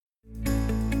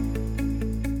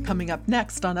Coming up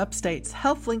next on Upstate's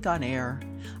HealthLink on Air,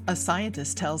 a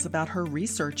scientist tells about her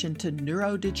research into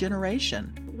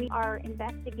neurodegeneration. We are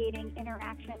investigating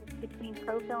interactions between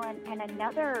profilin and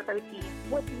another protein.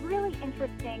 What's really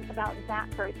interesting about that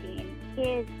protein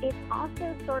is it's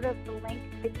also sort of the link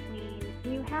between do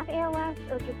you have ALS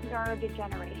or just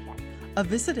neurodegeneration. A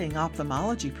visiting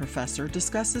ophthalmology professor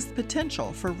discusses the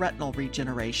potential for retinal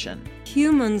regeneration.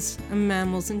 Humans and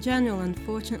mammals in general,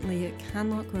 unfortunately, it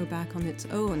cannot grow back on its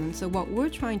own. And so what we're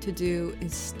trying to do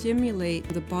is stimulate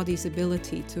the body's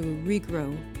ability to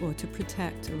regrow or to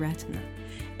protect a retina.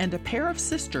 And a pair of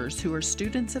sisters who are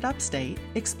students at Upstate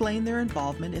explain their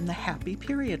involvement in the Happy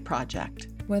Period Project.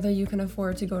 Whether you can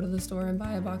afford to go to the store and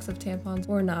buy a box of tampons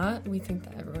or not, we think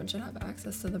that everyone should have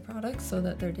access to the products so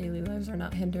that their daily lives are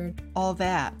not hindered. All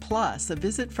that, plus a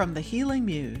visit from the Healing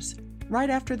Muse, right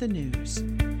after the news.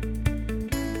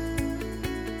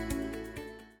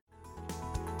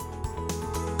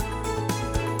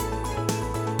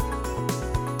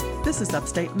 This is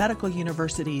Upstate Medical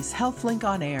University's HealthLink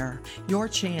on Air, your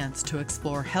chance to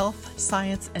explore health,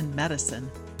 science, and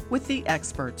medicine with the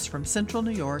experts from Central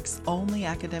New York's only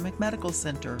academic medical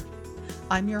center.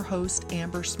 I'm your host,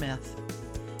 Amber Smith.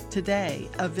 Today,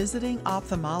 a visiting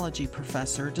ophthalmology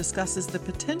professor discusses the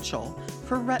potential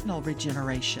for retinal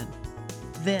regeneration.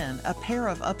 Then, a pair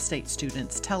of Upstate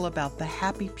students tell about the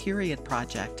Happy Period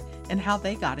Project and how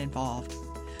they got involved.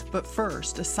 But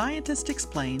first, a scientist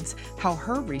explains how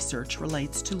her research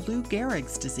relates to Lou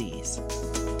Gehrig's disease.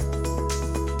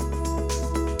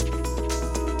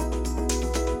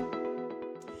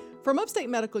 From Upstate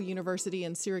Medical University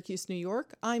in Syracuse, New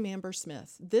York, I'm Amber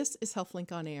Smith. This is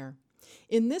HealthLink on Air.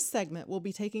 In this segment, we'll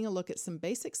be taking a look at some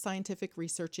basic scientific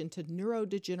research into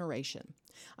neurodegeneration.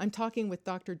 I'm talking with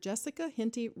Dr. Jessica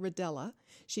Henty-Ridilla.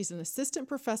 She's an assistant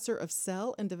professor of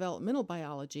cell and developmental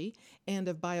biology and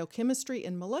of biochemistry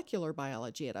and molecular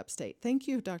biology at Upstate. Thank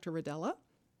you, Dr. Ridilla.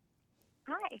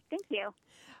 Hi, thank you.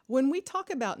 When we talk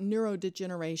about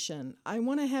neurodegeneration, I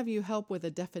want to have you help with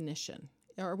a definition.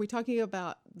 Are we talking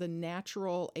about the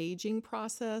natural aging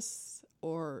process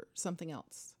or something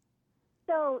else?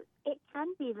 So it can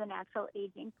be the natural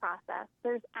aging process.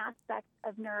 There's aspects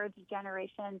of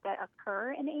neurodegeneration that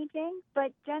occur in aging,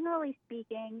 but generally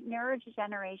speaking,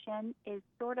 neurodegeneration is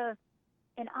sort of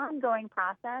an ongoing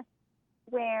process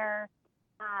where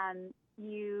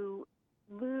you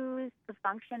lose the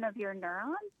function of your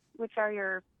neurons, which are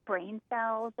your brain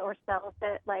cells or cells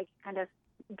that like kind of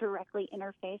directly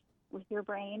interface with your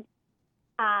brain.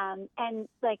 And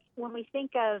like when we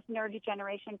think of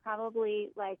neurodegeneration,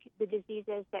 probably like the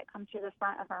diseases that come to the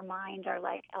front of our mind are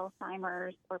like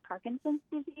Alzheimer's or Parkinson's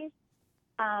disease.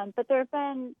 But there have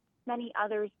been many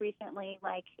others recently,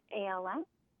 like ALS,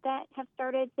 that have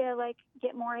started to like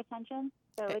get more attention.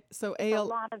 So it's a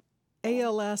lot of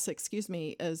ALS, excuse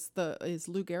me, is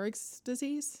Lou Gehrig's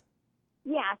disease?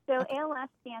 Yeah. So okay. ALS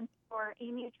stands for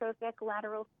amyotrophic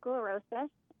lateral sclerosis.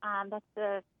 That's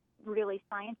the really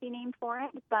sciencey name for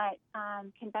it, but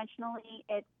conventionally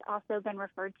it's also been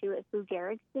referred to as Lou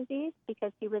Gehrig's disease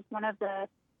because he was one of the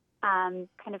kind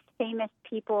of famous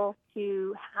people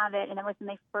to have it, and it was when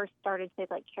they first started to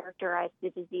like characterize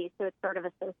the disease, so it's sort of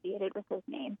associated with his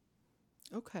name.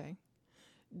 Okay.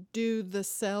 Do the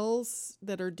cells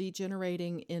that are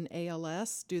degenerating in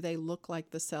ALS, do they look like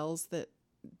the cells that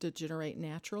degenerate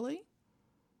naturally?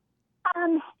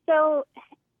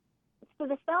 So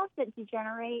the cells that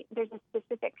degenerate, there's a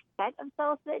specific set of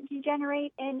cells that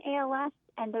degenerate in ALS,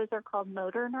 and those are called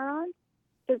motor neurons.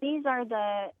 So these are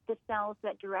the cells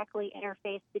that directly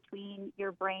interface between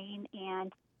your brain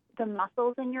and the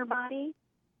muscles in your body.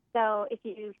 So if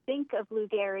you think of Lou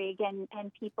Gehrig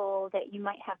and people that you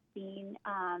might have seen,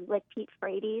 like Pete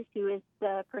Frates, who is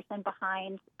the person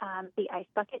behind the Ice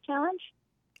Bucket Challenge,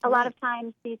 a lot of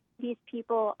times these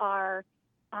people are,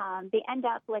 they end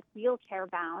up like wheelchair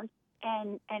bound.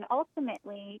 And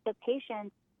ultimately, the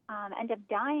patients end up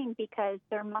dying because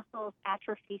their muscles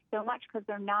atrophy so much because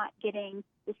they're not getting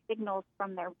the signals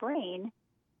from their brain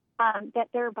that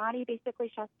their body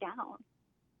basically shuts down.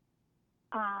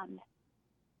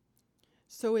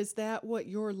 So is that what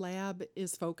your lab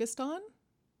is focused on?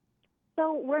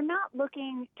 So we're not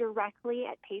looking directly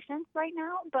at patients right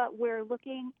now, but we're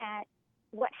looking at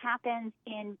what happens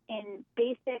in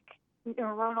basic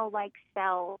neuronal-like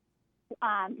cells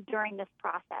during this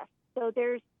process. So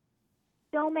there's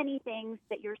so many things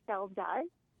that your cell does,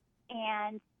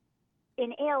 and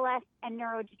in ALS and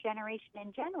neurodegeneration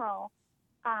in general,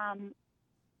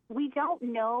 we don't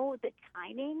know the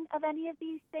timing of any of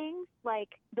these things, like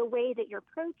the way that your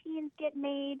proteins get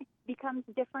made becomes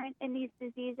different in these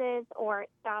diseases or it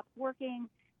stops working.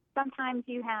 Sometimes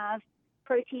you have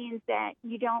proteins that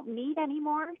you don't need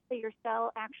anymore. So your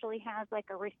cell actually has like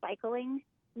a recycling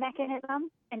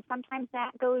mechanism, and sometimes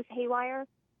that goes haywire.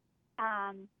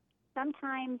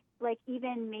 Sometimes, like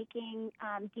even making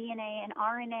DNA and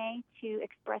RNA to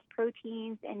express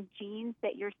proteins and genes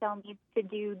that your cell needs to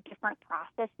do different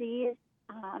processes,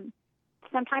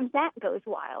 sometimes that goes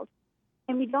wild.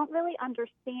 And we don't really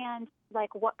understand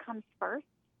like what comes first.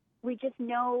 We just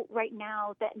know right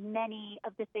now that many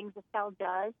of the things a cell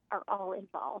does are all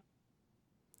involved.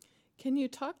 Can you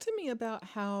talk to me about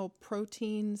how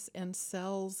proteins and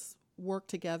cells work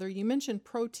together? You mentioned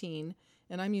protein,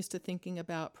 and I'm used to thinking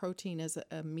about protein as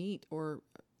a meat or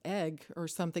egg or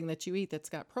something that you eat that's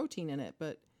got protein in it,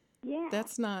 but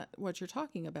that's not what you're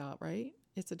talking about, right?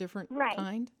 It's a different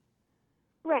kind?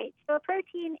 Right. So a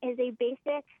protein is a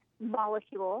basic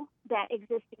molecule that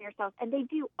exists in your cells, and they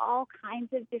do all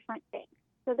kinds of different things.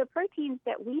 So the proteins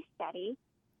that we study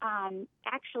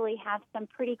actually have some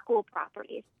pretty cool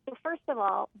properties. So first of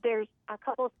all, there's a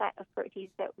couple set of proteins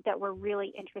that we're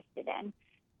really interested in.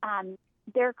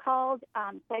 They're called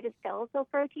cytoskeletal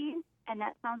proteins, and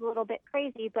that sounds a little bit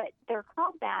crazy, but they're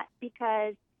called that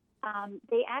because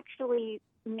they actually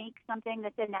make something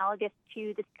that's analogous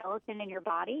to the skeleton in your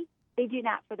body. They do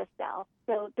that for the cell.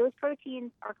 So those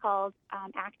proteins are called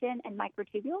actin and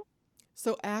microtubules.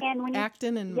 So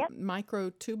actin and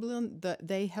microtubulin,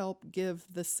 they help give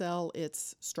the cell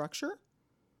its structure?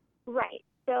 Right.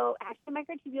 So actin and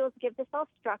microtubules give the cell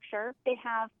structure. They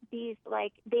have these,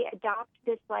 they adopt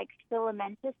this,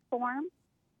 filamentous form.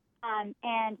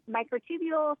 And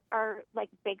microtubules are,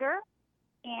 bigger.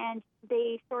 And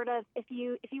they sort of, if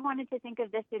you wanted to think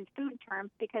of this in food terms,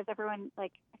 because everyone,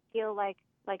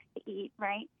 likes to eat,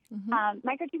 right? Mm-hmm.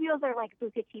 Microtubules are like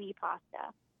bucatini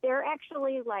pasta. They're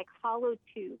actually like hollow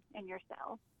tubes in your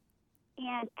cell.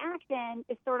 And actin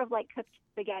is sort of like cooked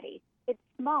spaghetti. It's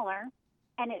smaller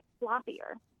and it's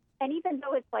floppier. And even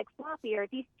though it's floppier,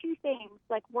 these two things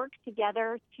work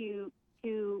together to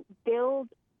build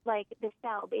the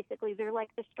cell. Basically, they're like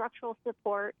the structural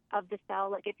support of the cell.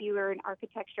 Like if you were an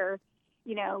architecture,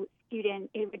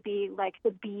 student, it would be like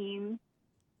the beam.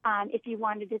 If you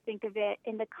wanted to think of it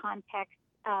in the context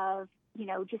of,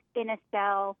 just in a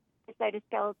cell, the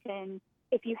cytoskeleton,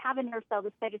 if you have a nerve cell,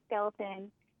 the cytoskeleton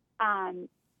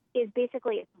is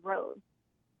basically its roads.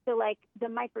 So the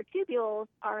microtubules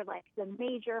are the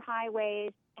major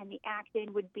highways, and the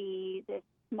actin would be the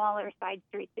smaller side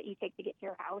streets that you take to get to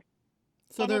your house.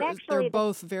 So they're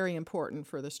both very important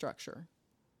for the structure.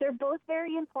 They're both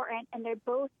very important, and they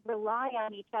both rely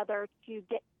on each other to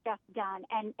get stuff done.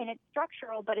 And it's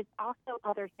structural, but it's also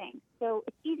other things. So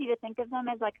it's easy to think of them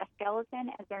as a skeleton,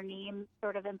 as their name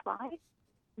sort of implies.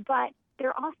 But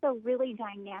they're also really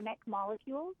dynamic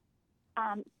molecules.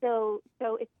 So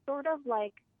it's sort of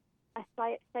like a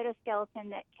cytoskeleton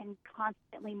that can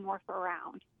constantly morph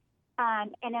around.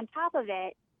 And on top of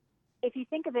it, if you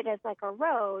think of it as a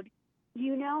road,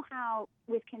 you know how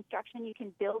with construction you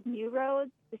can build new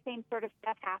roads? The same sort of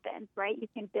stuff happens, right? You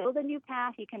can build a new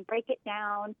path, you can break it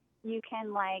down, you can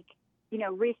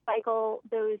recycle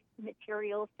those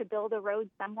materials to build a road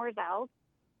somewhere else.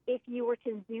 If you were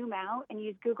to zoom out and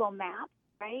use Google Maps,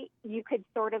 right, you could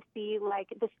sort of see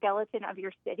the skeleton of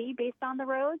your city based on the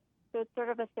roads. So it's sort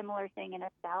of a similar thing in a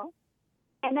cell.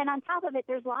 And then on top of it,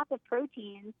 there's lots of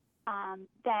proteins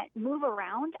that move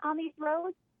around on these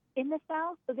roads in the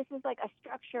cell. So this is a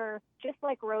structure just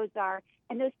like roads are,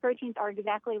 and those proteins are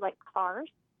exactly like cars,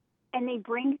 and they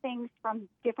bring things from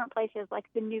different places like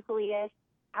the nucleus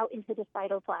out into the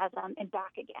cytoplasm and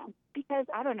back again. Because,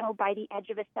 I don't know, by the edge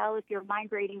of a cell, if you're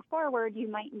migrating forward, you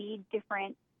might need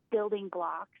different building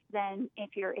blocks than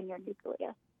if you're in your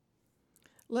nucleus.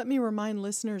 Let me remind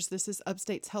listeners, this is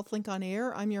Upstate's HealthLink on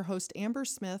Air. I'm your host, Amber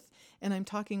Smith, and I'm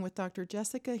talking with Dr.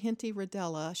 Jessica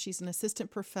Henty-Ridilla. She's an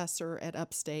assistant professor at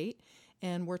Upstate,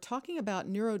 and we're talking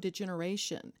about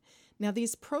neurodegeneration. Now,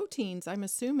 these proteins, I'm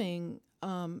assuming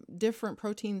different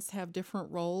proteins have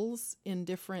different roles in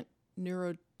different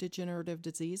neurodegenerative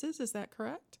diseases. Is that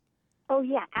correct? Oh,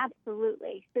 yeah,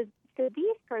 absolutely. So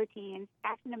these proteins,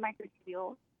 actin and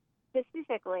microtubules,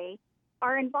 specifically,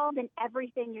 are involved in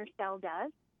everything your cell does.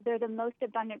 They're the most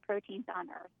abundant proteins on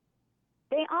Earth.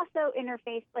 They also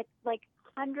interface, like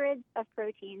hundreds of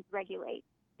proteins regulate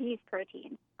these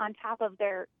proteins on top of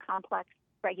their complex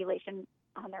regulation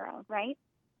on their own, right?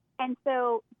 And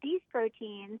so these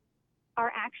proteins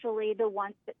are actually the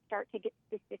ones that start to get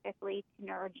specifically to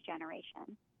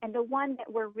neurodegeneration. And the one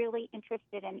that we're really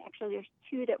interested in, actually there's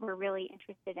two that we're really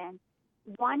interested in.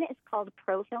 One is called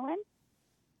profilin,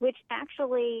 which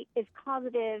actually is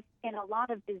causative in a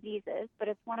lot of diseases, but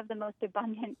it's one of the most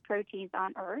abundant proteins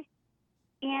on Earth.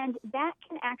 And that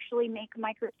can actually make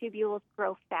microtubules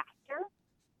grow faster,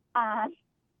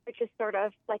 which is sort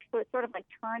of like, so it sort of like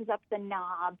turns up the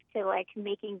knob to like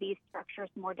making these structures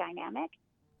more dynamic.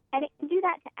 And it can do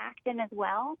that to actin as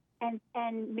well, and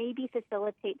maybe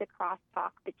facilitate the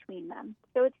crosstalk between them.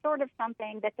 So it's sort of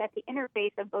something that's at the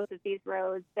interface of both of these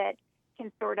roads that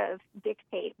can sort of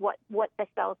dictate what the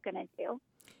cell's going to do.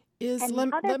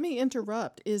 Let me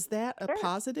interrupt. Is that a Sure.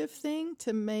 positive thing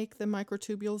to make the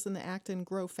microtubules and the actin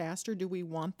grow faster? Do we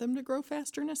want them to grow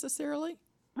faster necessarily?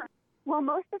 Well,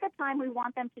 most of the time we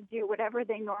want them to do whatever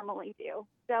they normally do.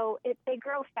 So if they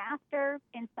grow faster,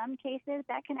 in some cases,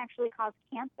 that can actually cause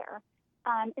cancer.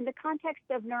 In the context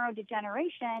of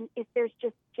neurodegeneration, if there's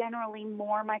just generally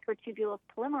more microtubules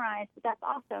polymerized, that's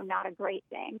also not a great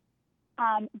thing.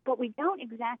 But we don't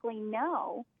exactly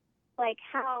know, like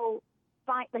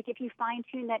if you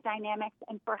fine-tune that dynamics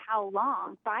and for how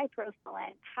long by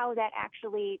profilin, how that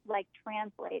actually like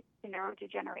translates to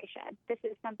neurodegeneration. This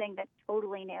is something that's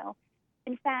totally new.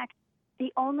 In fact,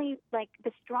 the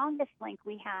strongest link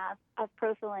we have of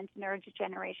profilin to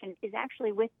neurodegeneration is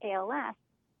actually with ALS,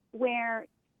 where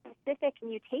specific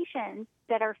mutations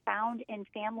that are found in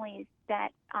families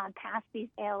that pass these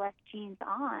ALS genes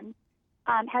on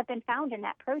have been found in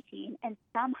that protein, and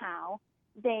somehow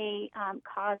they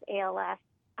cause ALS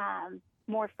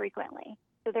more frequently.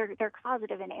 So they're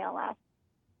causative in ALS.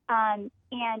 And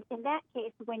in that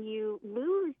case, when you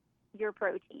lose your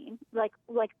protein,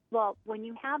 when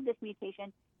you have this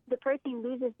mutation, the protein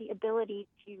loses the ability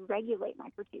to regulate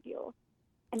microtubules.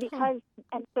 And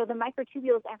and so the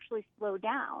microtubules actually slow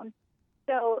down.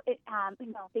 So they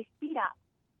speed up.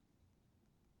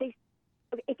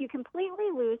 If you completely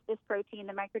lose this protein,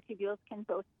 the microtubules can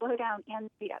both slow down and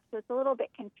speed up. So it's a little bit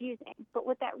confusing. But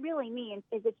what that really means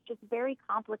is it's just very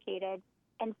complicated,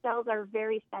 and cells are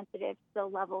very sensitive to the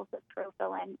levels of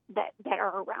profilin that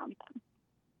are around them.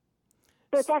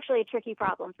 So it's actually a tricky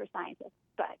problem for scientists,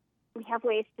 but we have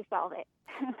ways to solve it.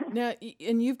 Now,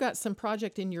 and you've got some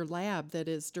project in your lab that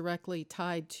is directly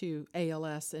tied to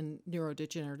ALS and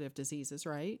neurodegenerative diseases,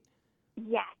 right?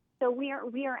 Yes. So we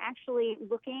are actually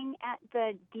looking at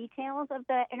the details of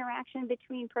the interaction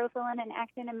between profilin and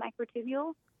actin and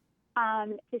microtubules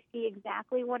to see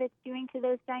exactly what it's doing to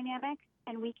those dynamics.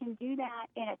 And we can do that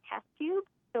in a test tube.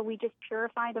 So we just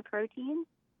purify the protein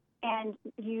and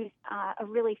use a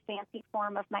really fancy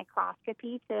form of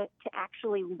microscopy to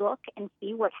actually look and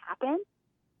see what happens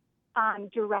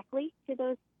directly to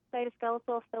those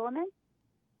cytoskeletal filaments.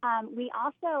 We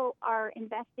also are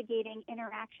investigating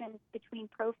interactions between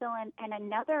profilin and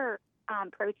another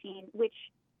protein, which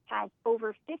has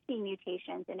over 50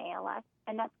 mutations in ALS,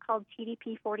 and that's called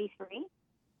TDP43.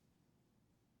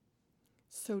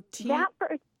 So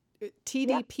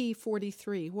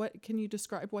TDP43, what can you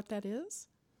describe what that is?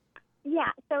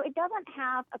 Yeah, so it doesn't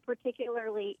have a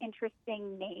particularly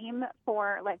interesting name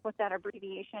for like what that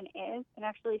abbreviation is. It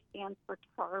actually stands for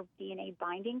TARB DNA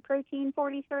binding protein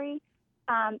 43.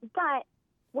 But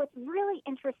what's really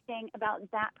interesting about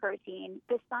that protein,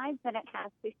 besides that it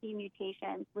has 50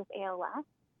 mutations with ALS,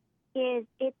 is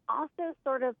it's also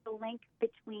sort of the link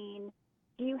between,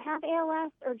 do you have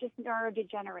ALS or just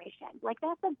neurodegeneration? Like,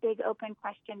 that's a big open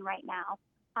question right now.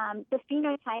 The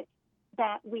phenotypes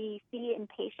that we see in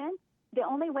patients, the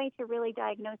only way to really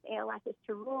diagnose ALS is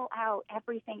to rule out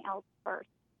everything else first,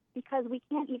 because we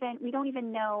don't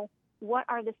even know what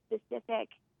are the specific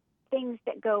things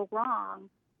that go wrong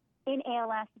in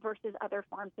ALS versus other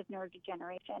forms of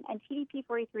neurodegeneration. And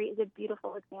TDP43 is a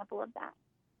beautiful example of that.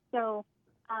 So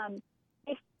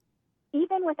if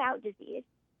even without disease,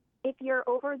 if you're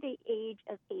over the age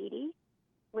of 80,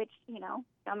 which,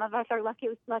 some of us are lucky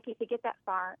to get that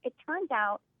far, it turns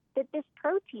out that this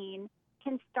protein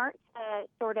can start to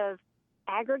sort of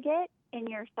aggregate in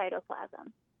your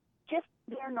cytoplasm, just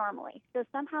there normally. So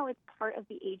somehow it's part of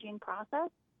the aging process.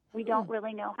 We don't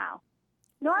really know how.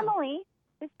 Normally,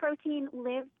 this protein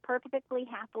lives perfectly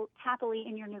happily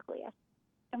in your nucleus.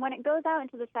 And when it goes out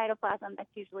into the cytoplasm, that's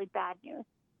usually bad news.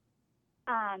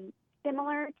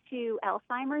 Similar to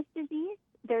Alzheimer's disease,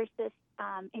 there's this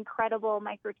incredible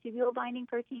microtubule binding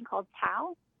protein called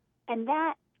tau, and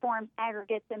that forms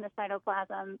aggregates in the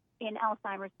cytoplasm in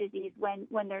Alzheimer's disease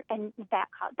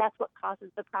that's what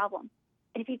causes the problem.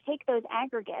 And if you take those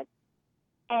aggregates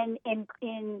and in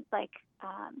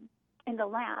the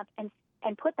lab and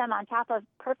put them on top of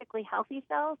perfectly healthy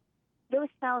cells, those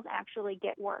cells actually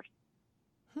get worse.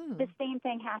 The same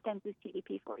thing happens with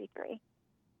TDP43.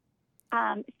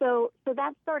 So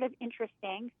that's sort of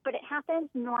interesting, but it happens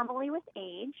normally with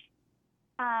age.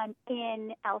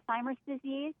 In Alzheimer's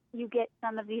disease, you get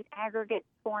some of these aggregates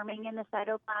forming in the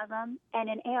cytoplasm, and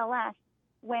in ALS,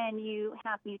 when you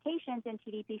have mutations in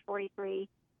TDP43,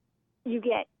 you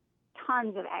get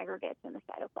tons of aggregates in the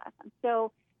cytoplasm.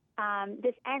 So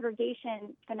this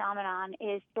aggregation phenomenon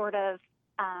is sort of,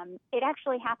 it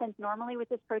actually happens normally with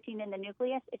this protein in the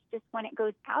nucleus. It's just when it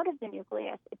goes out of the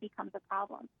nucleus, it becomes a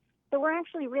problem. So we're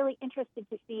actually really interested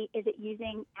to see, is it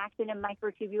using actin and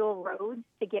microtubule roads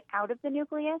to get out of the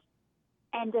nucleus?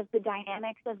 And does the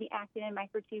dynamics of the actin and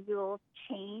microtubules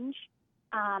change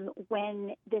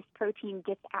when this protein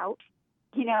gets out,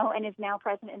 and is now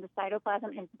present in the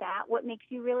cytoplasm? Is that what makes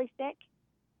you really sick?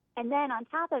 And then on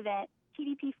top of it,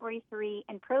 TDP43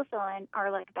 and profilin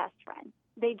are like best friends.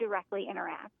 They directly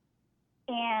interact.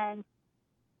 And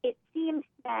it seems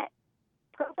that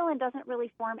profilin doesn't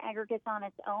really form aggregates on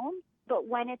its own, but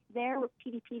when it's there with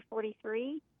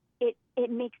TDP43, it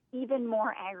makes even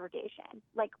more aggregation,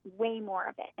 like way more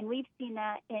of it. And we've seen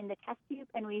that in the test tube,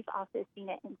 and we've also seen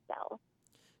it in cells.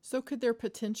 So could there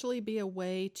potentially be a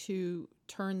way to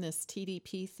turn this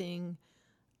TDP thing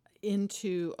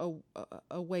into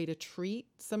a way to treat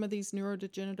some of these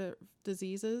neurodegenerative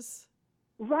diseases?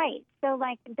 Right. So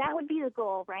that would be the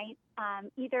goal, right?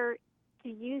 Either to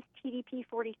use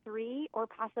TDP43 or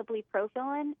possibly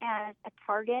profilin as a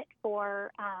target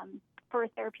for a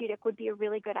therapeutic would be a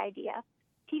really good idea.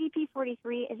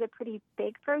 TDP43 is a pretty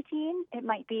big protein. It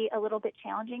might be a little bit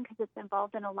challenging because it's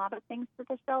involved in a lot of things that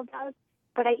the cell does.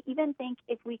 But I even think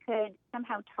if we could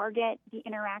somehow target the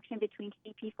interaction between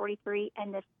TDP43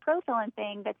 and this profilin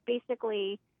thing, that's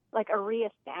basically like a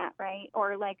rheostat, right?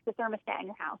 Or like the thermostat in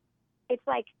your house. It's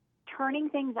like turning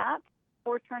things up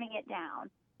or turning it down.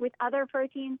 With other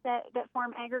proteins that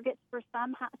form aggregates, for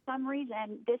some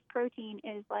reason, this protein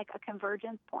is like a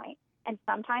convergence point. And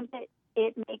sometimes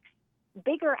it makes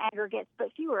bigger aggregates,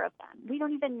 but fewer of them. We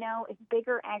don't even know if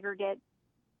bigger aggregates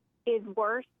is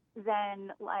worse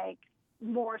than like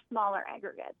more smaller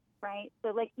aggregates, right? So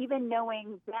like even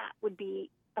knowing that would be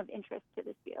of interest to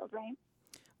this field, right?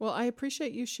 Well, I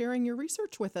appreciate you sharing your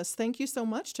research with us. Thank you so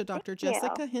much to Dr.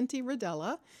 Jessica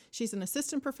Henty-Ridilla. She's an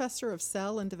assistant professor of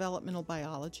cell and developmental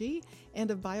biology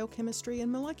and of biochemistry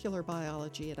and molecular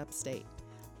biology at Upstate.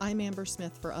 I'm Amber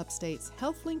Smith for Upstate's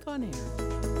HealthLink on Air.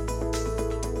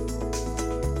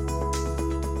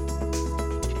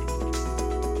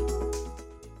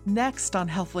 Next on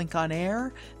HealthLink on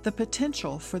Air, the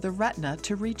potential for the retina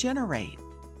to regenerate.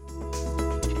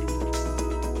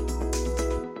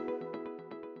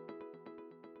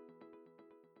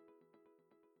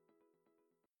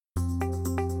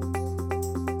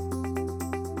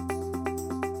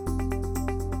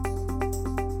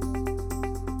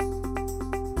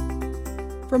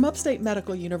 From Upstate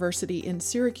Medical University in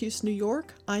Syracuse, New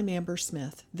York, I'm Amber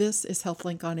Smith. This is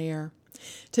HealthLink on Air.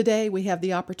 Today, we have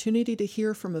the opportunity to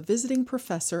hear from a visiting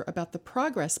professor about the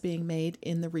progress being made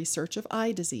in the research of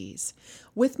eye disease.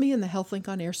 With me in the HealthLink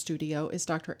on Air studio is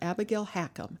Dr. Abigail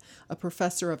Hackam, a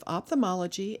professor of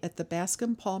ophthalmology at the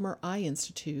Bascom Palmer Eye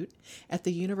Institute at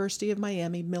the University of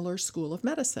Miami Miller School of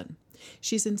Medicine.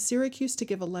 She's in Syracuse to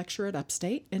give a lecture at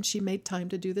Upstate, and she made time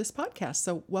to do this podcast.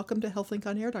 So welcome to HealthLink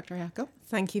on Air, Dr. Hackam.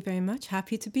 Thank you very much.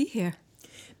 Happy to be here.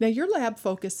 Now, your lab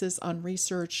focuses on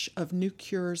research of new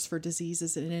cures for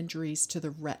diseases and injuries to the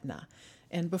retina.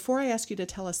 And before I ask you to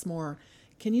tell us more,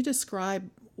 can you describe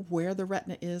where the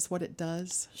retina is, what it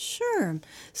does? Sure.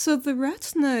 So the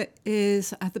retina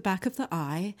is at the back of the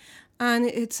eye, and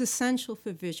it's essential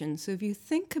for vision. So if you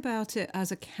think about it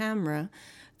as a camera,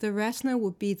 the retina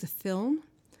will be the film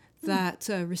that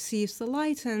receives the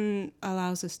light and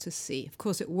allows us to see. Of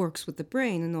course, it works with the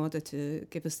brain in order to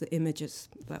give us the images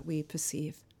that we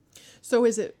perceive. So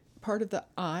is it part of the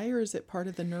eye or is it part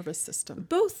of the nervous system?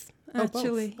 Both,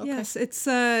 actually. Both. Okay. Yes, it's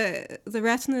the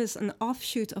retina is an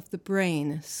offshoot of the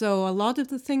brain. So a lot of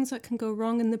the things that can go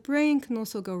wrong in the brain can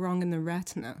also go wrong in the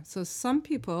retina. So some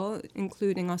people,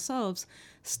 including ourselves,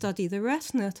 study the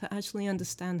retina to actually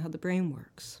understand how the brain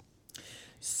works.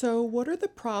 So what are the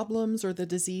problems or the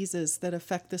diseases that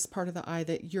affect this part of the eye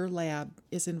that your lab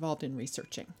is involved in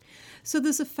researching? So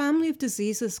there's a family of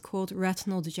diseases called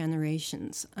retinal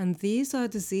degenerations, and these are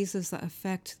diseases that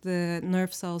affect the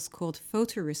nerve cells called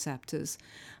photoreceptors,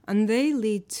 and they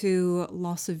lead to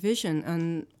loss of vision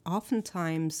and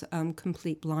oftentimes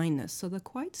complete blindness. So they're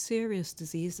quite serious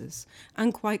diseases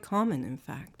and quite common, in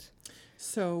fact.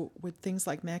 So with things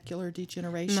like macular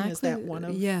degeneration, is that one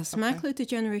of? Yes, okay. Macular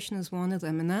degeneration is one of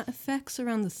them, and that affects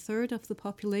around a third of the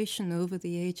population over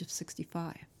the age of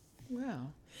 65.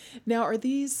 Wow. Now, are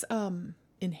these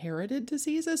inherited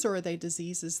diseases, or are they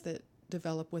diseases that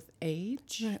develop with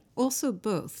age? Right. Also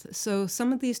both. So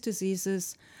some of these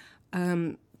diseases,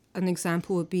 an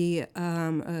example would be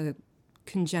a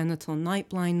congenital night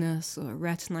blindness or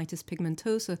retinitis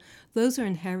pigmentosa, those are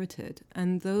inherited,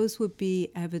 and those would be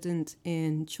evident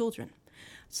in children.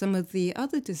 Some of the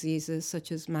other diseases,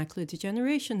 such as macular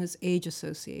degeneration, is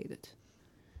age-associated.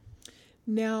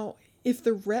 Now, if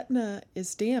the retina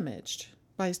is damaged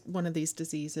by one of these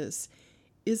diseases,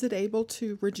 is it able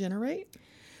to regenerate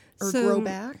or grow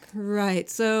back? Right.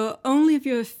 So only if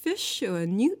you're a fish or a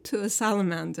newt to a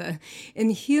salamander.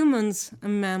 In humans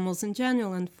and mammals in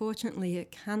general, unfortunately, it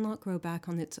cannot grow back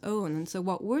on its own. And so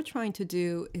what we're trying to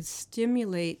do is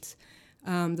stimulate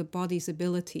the body's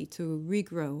ability to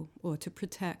regrow or to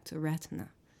protect a retina.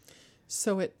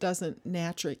 So it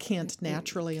can't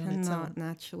naturally on its own? Cannot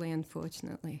naturally,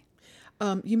 unfortunately.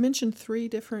 You mentioned 3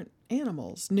 different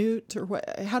animals, newt, or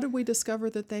what? How did we discover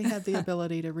that they had the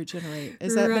ability to regenerate?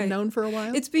 Has that been known for a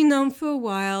while? It's been known for a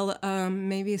while.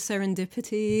 Maybe a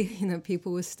serendipity.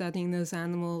 People were studying those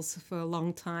animals for a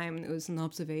long time, and it was an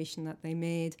observation that they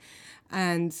made.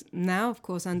 And now, of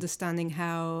course, understanding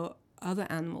how other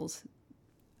animals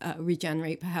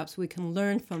regenerate, perhaps we can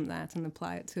learn from that and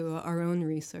apply it to our own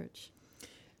research.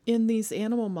 In these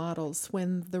animal models,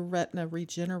 when the retina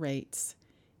regenerates,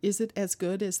 is it as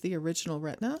good as the original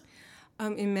retina?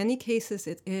 In many cases,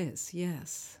 it is,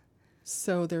 yes.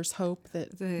 So there's hope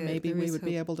that maybe we would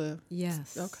be able to...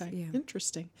 Yes. Okay, yeah.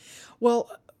 Interesting.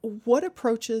 Well, what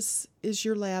approaches is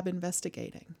your lab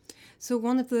investigating? So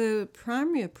one of the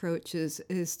primary approaches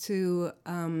is to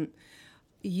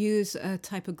use a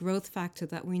type of growth factor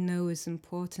that we know is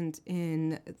important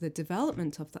in the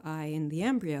development of the eye in the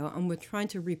embryo, and we're trying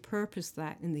to repurpose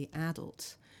that in the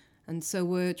adult. And so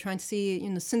we're trying to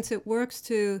see, since it works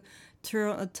to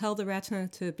tell the retina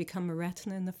to become a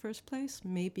retina in the first place,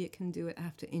 maybe it can do it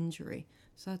after injury.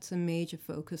 So that's a major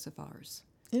focus of ours.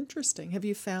 Interesting. Have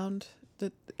you found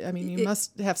that, you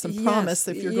must have some promise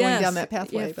if you're going down that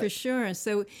pathway. Yeah, for sure.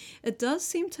 So it does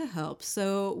seem to help.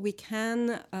 So we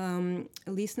can,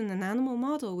 at least in an animal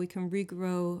model, we can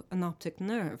regrow an optic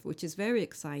nerve, which is very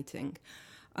exciting.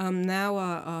 Now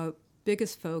our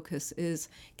biggest focus is,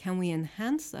 can we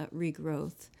enhance that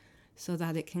regrowth so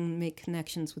that it can make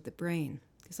connections with the brain?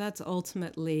 Because that's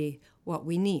ultimately what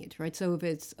we need, right? So if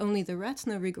it's only the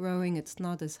retina regrowing, it's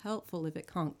not as helpful if it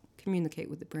can't communicate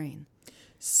with the brain.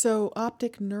 So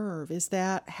optic nerve, is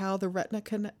that how the retina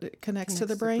connects to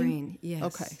the brain? Yes.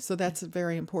 Okay, so that's a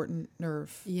very important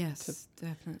nerve. Yes,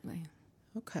 definitely.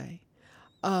 Okay.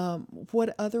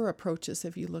 What other approaches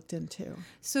have you looked into?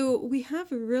 So we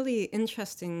have a really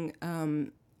interesting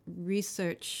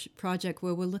research project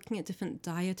where we're looking at different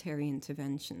dietary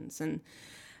interventions.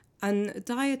 And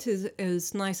diet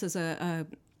is nice as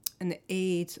an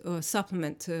aid or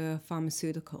supplement to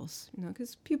pharmaceuticals,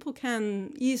 because people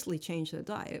can easily change their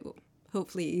diet,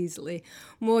 hopefully easily,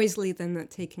 more easily than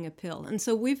taking a pill. And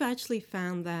so we've actually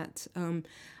found that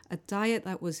a diet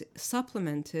that was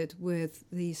supplemented with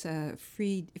these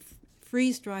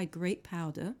freeze-dried grape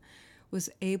powder was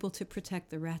able to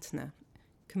protect the retina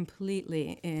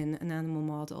completely in an animal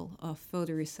model of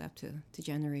photoreceptor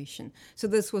degeneration. So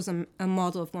this was a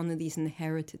model of one of these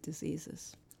inherited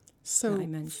diseases. So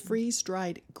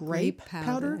freeze-dried grape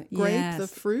powder? Grape, yes, the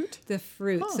fruit? The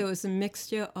fruit. Huh. So it's a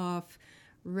mixture of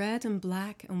red and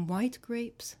black and white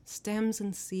grapes, stems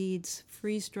and seeds,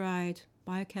 freeze-dried,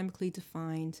 biochemically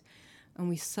defined, and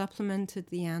we supplemented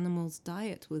the animal's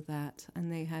diet with that,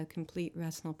 and they had complete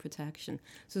retinal protection.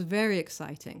 So it's very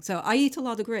exciting. So I eat a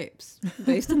lot of grapes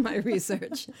based on my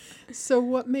research. So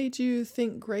what made you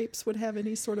think grapes would have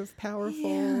any sort of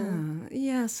powerful...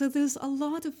 Yeah, so there's a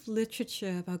lot of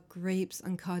literature about grapes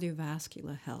and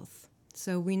cardiovascular health.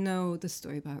 So we know the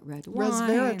story about red wine.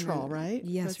 Resveratrol, right?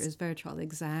 Yes, resveratrol,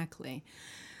 exactly.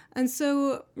 And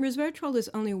so resveratrol is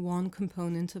only one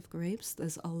component of grapes.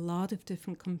 There's a lot of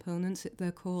different components.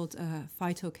 They're called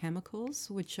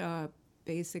phytochemicals, which are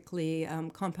basically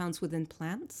compounds within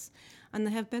plants, and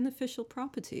they have beneficial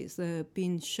properties. They're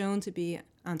being shown to be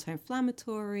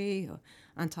anti-inflammatory or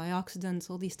antioxidants,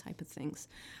 all these type of things.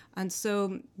 And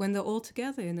so when they're all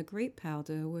together in a grape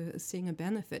powder, we're seeing a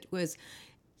benefit, whereas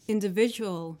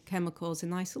individual chemicals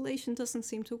in isolation doesn't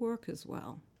seem to work as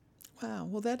well. Wow,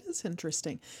 well, that is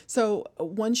interesting. So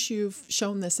once you've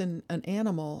shown this in an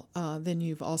animal, then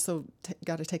you've also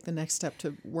got to take the next step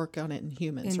to work on it in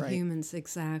humans, right? In humans,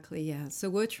 exactly, yeah. So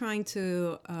we're trying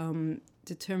to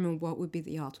determine what would be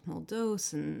the optimal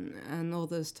dose and all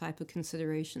those type of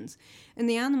considerations. In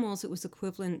the animals, it was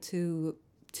equivalent to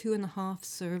 2.5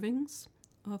 servings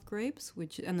of grapes,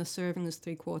 and a serving is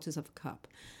 3/4 of a cup.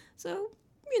 So,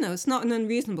 it's not an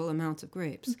unreasonable amount of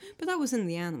grapes, but that was in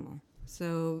the animal.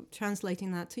 So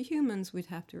translating that to humans, we'd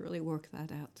have to really work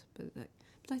that out. But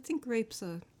I think grapes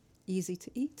are easy to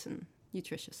eat and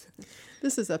nutritious.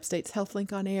 This is Upstate's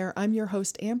HealthLink on Air. I'm your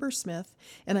host, Amber Smith,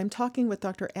 and I'm talking with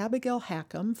Dr. Abigail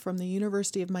Hackam from the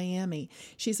University of Miami.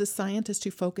 She's a scientist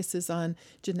who focuses on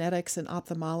genetics and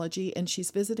ophthalmology, and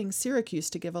she's visiting Syracuse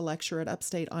to give a lecture at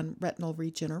Upstate on retinal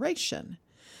regeneration.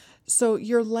 So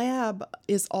your lab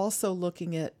is also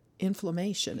looking at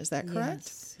inflammation, is that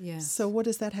correct? Yes. So what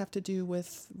does that have to do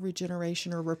with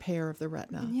regeneration or repair of the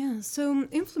retina? Yeah, so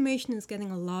inflammation is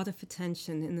getting a lot of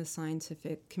attention in the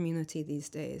scientific community these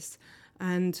days.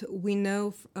 And we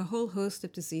know a whole host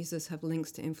of diseases have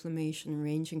links to inflammation,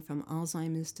 ranging from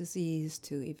Alzheimer's disease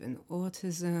to even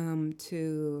autism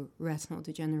to retinal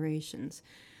degenerations.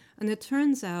 And it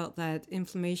turns out that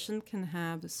inflammation can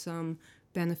have some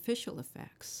beneficial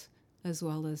effects as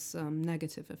well as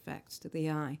negative effects to the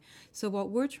eye. So what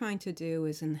we're trying to do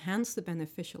is enhance the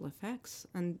beneficial effects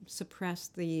and suppress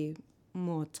the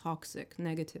more toxic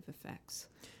negative effects.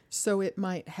 So it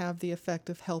might have the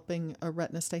effect of helping a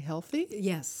retina stay healthy?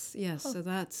 Yes. So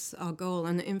that's our goal.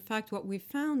 And in fact, what we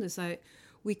found is that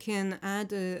we can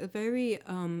add a very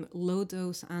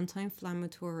low-dose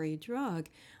anti-inflammatory drug,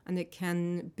 and it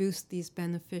can boost these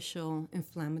beneficial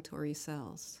inflammatory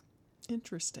cells.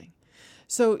 Interesting.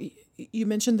 So you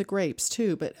mentioned the grapes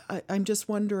too, but I'm just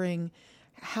wondering,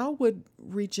 how would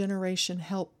regeneration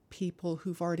help people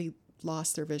who've already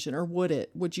lost their vision, or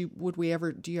do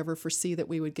you ever foresee that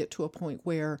we would get to a point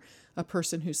where a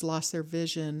person who's lost their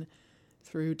vision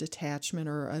through detachment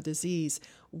or a disease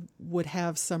would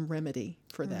have some remedy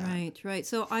for that? Right.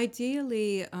 So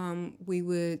ideally, we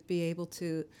would be able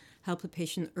to help a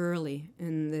patient early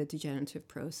in the degenerative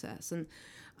process,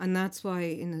 and that's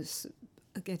why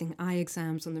getting eye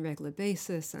exams on a regular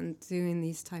basis and doing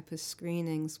these type of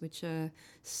screenings, which are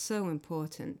so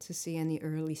important to see any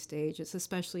early stages,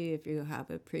 especially if you have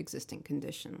a pre-existing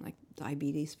condition like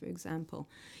diabetes, for example.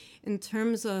 In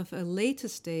terms of a later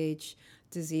stage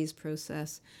disease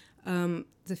process,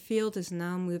 the field is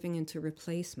now moving into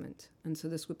replacement. And so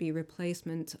this would be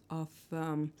replacement of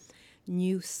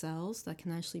new cells that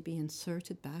can actually be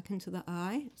inserted back into the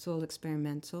eye. It's all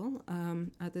experimental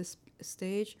at this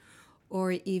stage.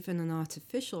 Or even an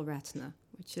artificial retina,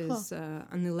 which is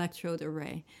an electrode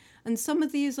array. And some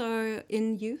of these are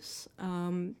in use,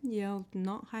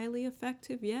 not highly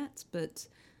effective yet, but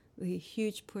a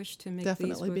huge push to make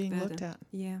definitely these work being better. looked at.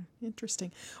 Yeah.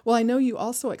 Interesting. Well, I know you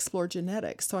also explore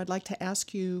genetics, so I'd like to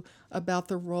ask you about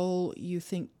the role you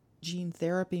think gene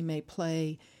therapy may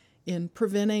play in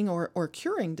preventing or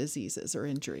curing diseases or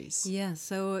injuries. Yeah,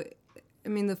 so,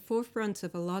 the forefront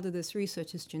of a lot of this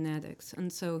research is genetics.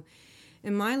 And so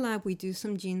in my lab, we do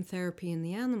some gene therapy in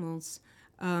the animals,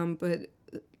 but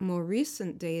more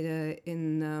recent data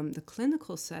in the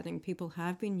clinical setting, people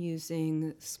have been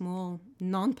using small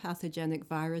non-pathogenic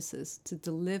viruses to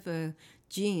deliver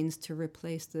genes to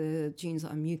replace the genes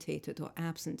that are mutated or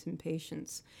absent in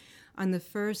patients. And the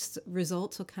first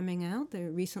results are coming out. They're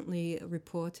recently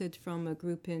reported from a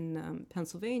group in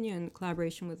Pennsylvania in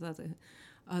collaboration with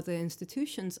other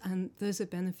institutions, and there's a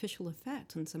beneficial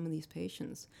effect on some of these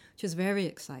patients, which is very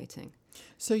exciting.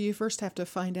 So you first have to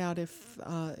find out if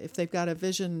they've got a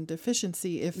vision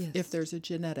deficiency, if there's a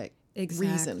genetic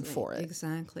reason for it.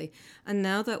 Exactly. And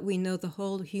now that we know the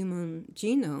whole human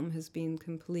genome has been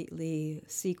completely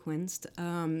sequenced,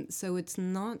 so it's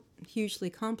not hugely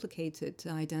complicated to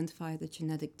identify the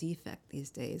genetic defect these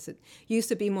days. It used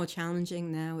to be more challenging.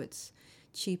 Now it's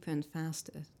cheaper and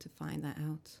faster to find that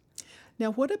out.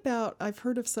 Now, what about, I've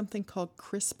heard of something called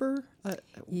CRISPR.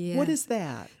 What is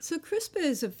that? So CRISPR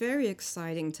is a very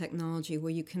exciting technology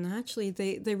where you can actually,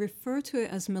 they refer to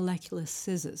it as molecular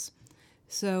scissors.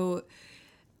 So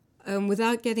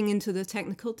without getting into the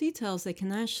technical details, they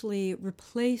can actually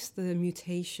replace the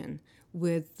mutation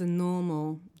with the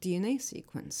normal DNA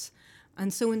sequence.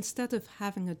 And so instead of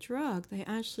having a drug, they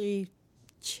actually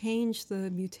change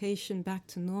the mutation back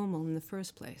to normal in the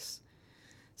first place.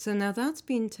 So now that's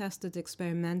been tested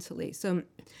experimentally. So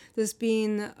there's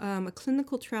been a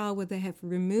clinical trial where they have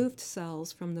removed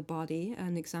cells from the body.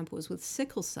 An example was with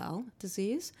sickle cell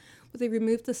disease, where they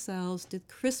removed the cells, did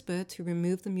CRISPR to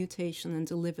remove the mutation, and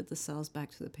delivered the cells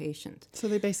back to the patient. So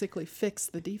they basically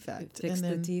fixed the defect and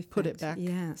then put it back.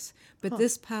 Yes. But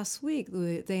this past week,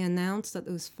 they announced that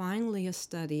there was finally a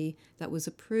study that was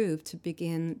approved to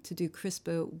begin to do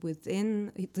CRISPR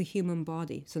within the human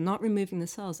body. So not removing the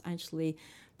cells, actually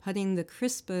putting the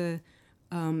CRISPR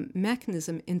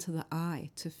mechanism into the eye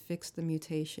to fix the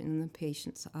mutation in the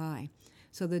patient's eye.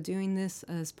 So they're doing this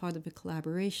as part of a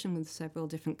collaboration with several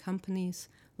different companies,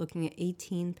 looking at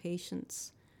 18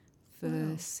 patients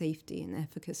for safety and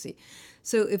efficacy.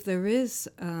 So if there is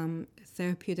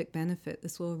therapeutic benefit,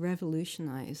 this will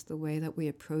revolutionize the way that we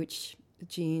approach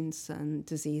genes and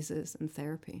diseases and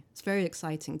therapy. It's a very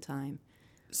exciting time.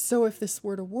 So if this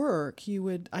were to work, you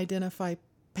would identify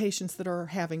patients that are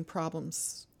having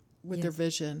problems with their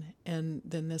vision, and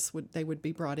then they would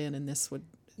be brought in, and this would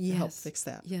help fix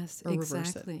that. Yes, or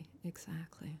reverse it.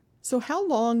 Exactly. So how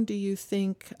long do you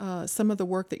think some of the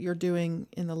work that you're doing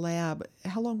in the lab,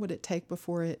 how long would it take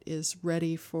before it is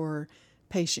ready for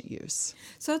patient use?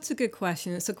 So that's a good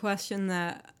question. It's a question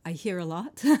that I hear a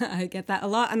lot. I get that a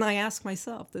lot, and I ask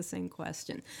myself the same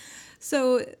question.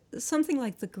 So something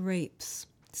like the grapes.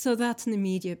 So that's an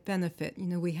immediate benefit.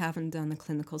 We haven't done a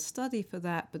clinical study for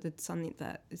that, but it's something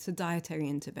it's a dietary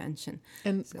intervention.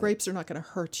 And grapes are not going to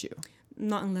hurt you.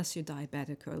 Not unless you're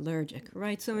diabetic or allergic,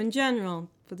 right? So in general,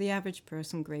 for the average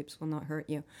person, grapes will not hurt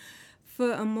you.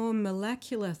 For a more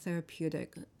molecular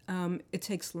therapeutic, it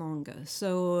takes longer.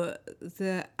 So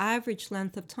the average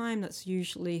length of time that's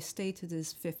usually stated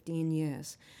is 15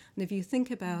 years. And if you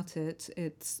think about it,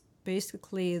 it's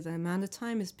basically the amount of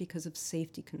time is because of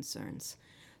safety concerns.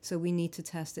 So we need to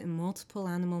test it in multiple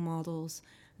animal models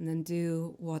and then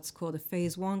do what's called a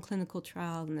phase 1 clinical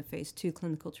trial and a phase 2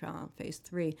 clinical trial, phase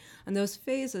 3. And those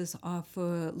phases are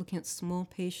for looking at small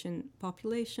patient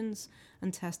populations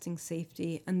and testing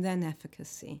safety and then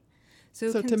efficacy.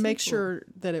 So to make sure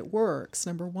that it works,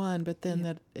 number one, but then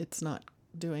that it's not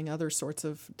doing other sorts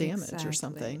of damage or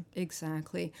something.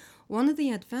 Exactly. One of the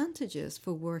advantages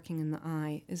for working in the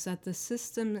eye is that the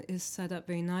system is set up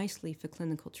very nicely for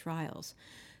clinical trials.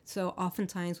 So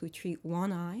oftentimes we treat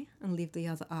one eye and leave the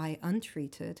other eye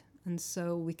untreated. And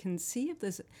so we can see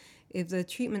if the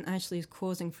treatment actually is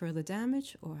causing further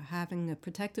damage or having a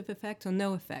protective effect or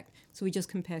no effect. So we just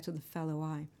compare to the fellow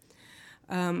eye.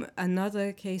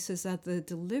 Another case is that the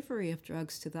delivery of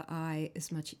drugs to the eye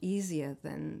is much easier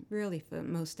than really for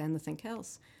most anything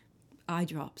else. Eye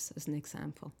drops, as an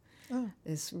example. Oh.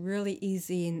 It's really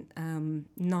easy,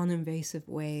 non-invasive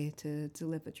way to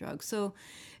deliver drugs. So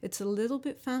it's a little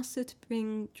bit faster to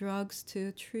bring drugs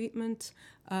to treatment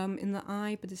in the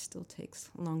eye, but it still takes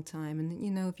a long time.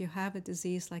 And, if you have a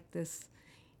disease like this,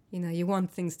 you want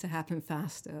things to happen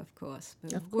faster, of course.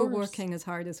 But we're working as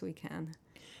hard as we can.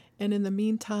 And in the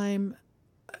meantime,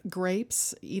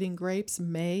 eating grapes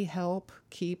may help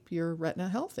keep your retina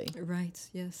healthy. Right,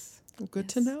 yes. Well, good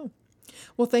to know.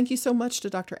 Well, thank you so much to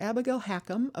Dr. Abigail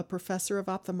Hackam, a professor of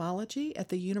ophthalmology at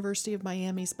the University of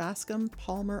Miami's Bascom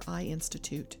Palmer Eye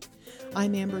Institute.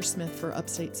 I'm Amber Smith for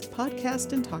Upstate's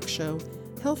podcast and talk show,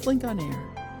 HealthLink on Air.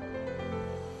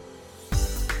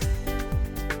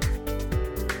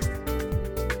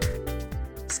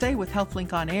 Stay with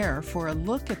HealthLink on Air for a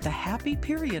look at the Happy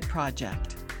Period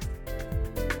Project.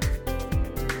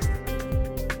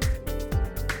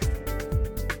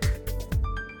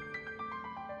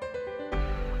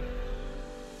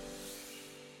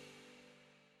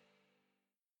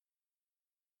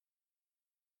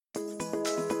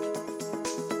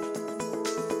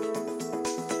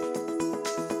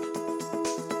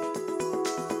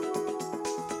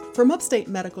 From Upstate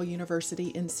Medical University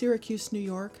in Syracuse, New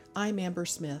York, I'm Amber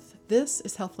Smith. This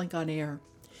is HealthLink on Air.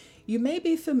 You may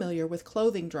be familiar with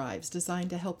clothing drives designed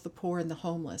to help the poor and the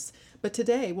homeless, but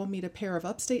today we'll meet a pair of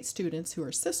Upstate students who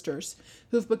are sisters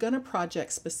who've begun a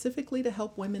project specifically to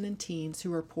help women and teens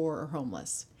who are poor or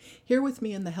homeless. Here with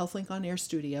me in the HealthLink on Air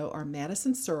studio are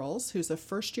Madison Searles, who's a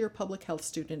first-year public health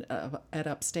student at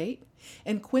Upstate,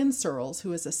 and Quinn Searles,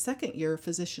 who is a second-year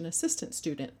physician assistant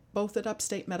student, both at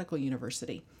Upstate Medical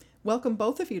University. Welcome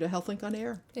both of you to HealthLink on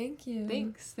Air. Thank you.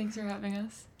 Thanks for having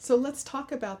us. So let's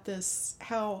talk about this,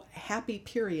 how Happy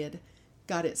Period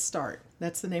got its start.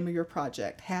 That's the name of your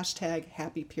project,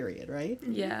 #HappyPeriod, right?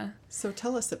 Yeah. So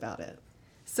tell us about it.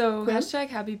 So Quinn?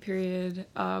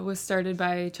 #HappyPeriod was started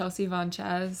by Chelsea Von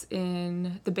Chaz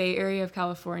in the Bay Area of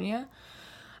California,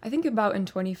 I think about in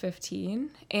 2015.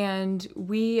 And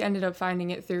we ended up finding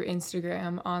it through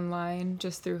Instagram online,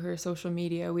 just through her social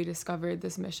media. We discovered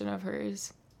this mission of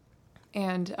hers.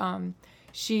 And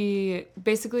she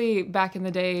basically, back in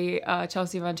the day,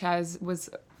 Chelsea Von Chaz was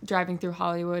driving through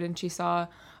Hollywood and she saw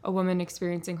a woman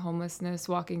experiencing homelessness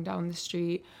walking down the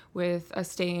street with a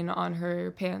stain on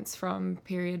her pants from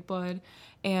period blood.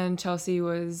 And Chelsea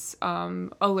was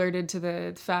alerted to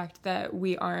the fact that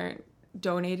we aren't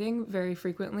donating very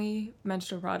frequently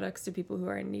menstrual products to people who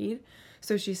are in need.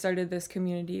 So she started this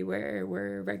community where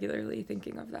we're regularly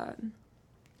thinking of that.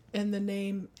 And the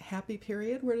name Happy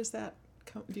Period, where does that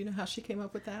come? Do you know how she came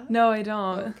up with that? No, I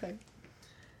don't. Oh, okay.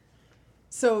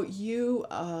 So you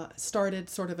started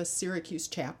sort of a Syracuse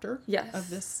chapter of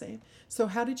this same. So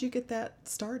how did you get that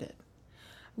started?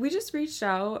 We just reached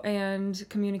out and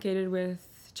communicated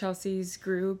with with Chelsea's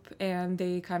group, and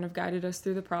they kind of guided us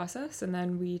through the process, and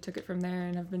then we took it from there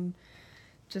and have been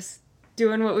just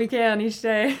doing what we can each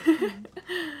day.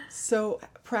 So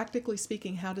practically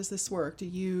speaking, how does this work? Are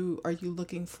you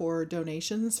looking for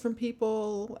donations from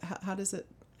people? How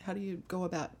do you go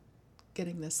about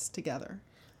getting this together?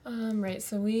 Right.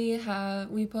 So we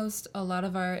post a lot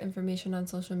of our information on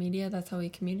social media. That's how we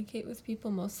communicate with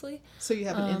people mostly. So you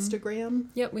have an Instagram?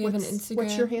 Yep, we have an Instagram.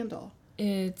 What's your handle?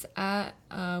 It's at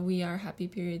We Are Happy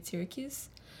Period Syracuse.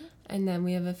 And then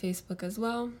we have a Facebook as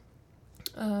well.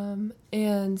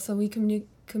 And so we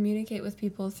communicate with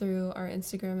people through our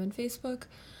Instagram and Facebook.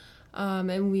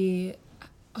 And we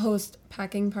host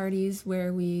packing parties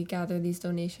where we gather these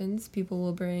donations. People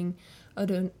will bring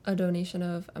a donation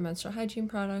of a menstrual hygiene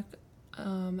product,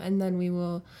 and then we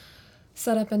will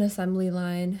set up an assembly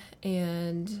line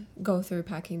and go through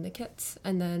packing the kits,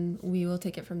 and then we will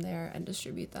take it from there and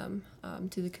distribute them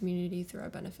to the community through our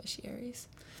beneficiaries.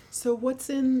 So what's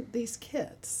in these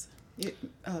kits?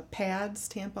 Pads,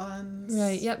 tampons?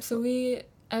 Right, yep. So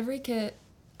every kit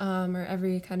or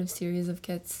every kind of series of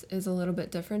kits is a little bit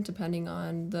different depending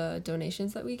on the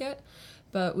donations that we get.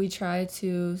 But we try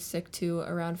to stick to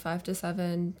around 5 to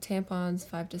 7 tampons,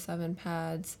 5 to 7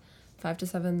 pads, 5 to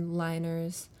 7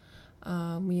 liners.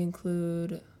 We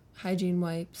include hygiene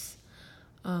wipes,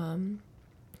 and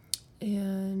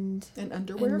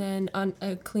underwear, and then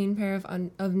a clean pair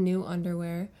of new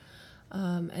underwear.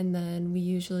 And then we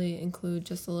usually include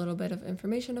just a little bit of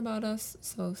information about us,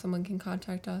 so someone can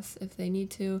contact us if they need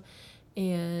to,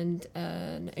 and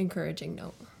an encouraging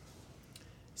note.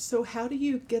 So how do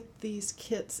you get these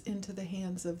kits into the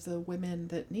hands of the women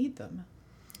that need them?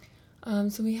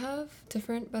 So we have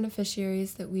different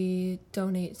beneficiaries that we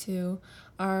donate to.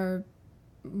 Our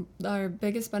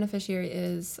biggest beneficiary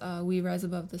is We Rise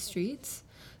Above the Streets.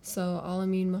 So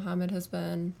Al-Amin Muhammad has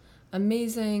been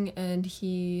amazing, and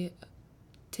he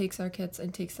takes our kits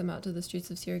and takes them out to the streets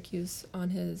of Syracuse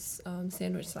on his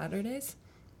Sandwich Saturdays.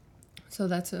 So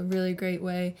that's a really great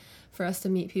way for us to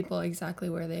meet people exactly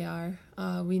where they are.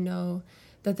 We know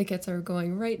that the kits are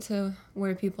going right to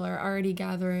where people are already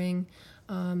gathering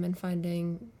and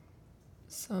finding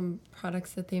some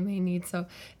products that they may need. So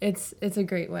it's a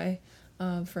great way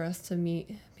for us to meet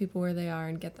people where they are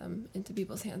and get them into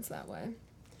people's hands that way.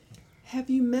 Have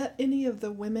you met any of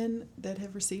the women that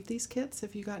have received these kits?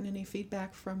 Have you gotten any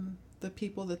feedback from the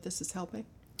people that this is helping?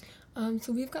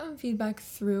 So we've gotten feedback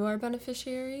through our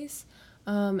beneficiaries,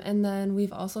 and then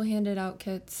we've also handed out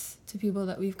kits to people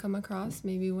that we've come across.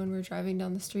 Maybe when we're driving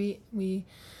down the street, we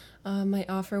might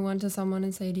offer one to someone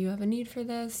and say, do you have a need for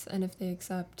this? And if they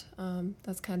accept,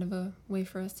 that's kind of a way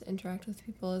for us to interact with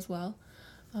people as well.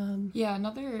 Yeah,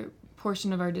 another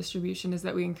portion of our distribution is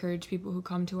that we encourage people who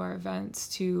come to our events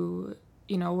to,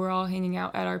 we're all hanging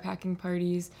out at our packing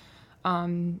parties,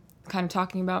 kind of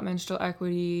talking about menstrual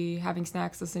equity, having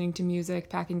snacks, listening to music,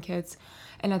 packing kits.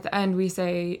 And at the end, we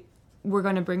say, we're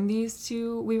going to bring these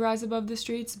to We Rise Above the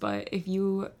Streets, but if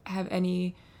you have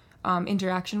any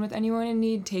interaction with anyone in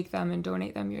need, take them and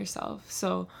donate them yourself.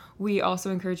 So we also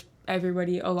encourage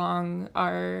everybody along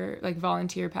our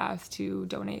volunteer path to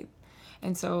donate.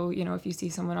 And so, if you see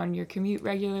someone on your commute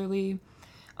regularly,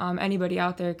 anybody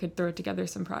out there could throw together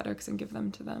some products and give them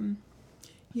to them.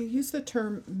 You use the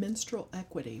term menstrual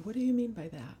equity. What do you mean by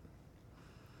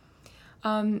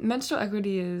that? Menstrual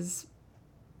equity is...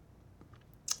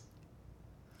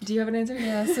 Do you have an answer?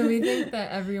 Yeah, so we think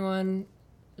that everyone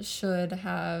should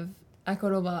have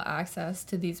equitable access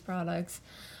to these products,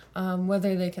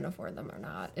 whether they can afford them or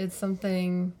not. It's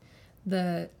something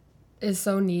that is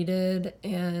so needed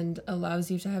and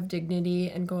allows you to have dignity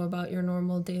and go about your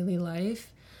normal daily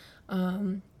life.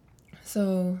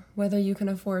 So whether you can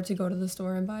afford to go to the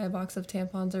store and buy a box of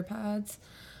tampons or pads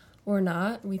or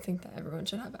not, we think that everyone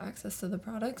should have access to the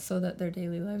products so that their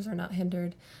daily lives are not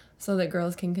hindered, so that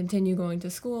girls can continue going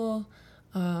to school,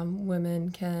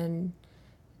 women can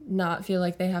not feel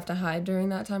like they have to hide during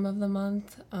that time of the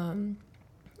month,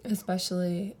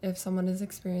 especially if someone is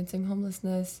experiencing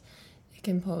homelessness. It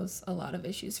can pose a lot of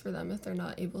issues for them if they're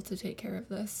not able to take care of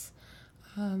this.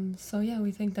 So yeah,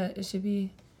 we think that it should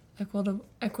be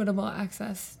equitable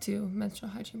access to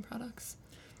menstrual hygiene products.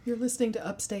 You're listening to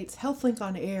Upstate's HealthLink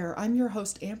on Air. I'm your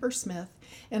host, Amber Smith,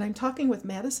 and I'm talking with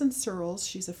Madison Searles.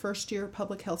 She's a first-year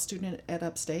public health student at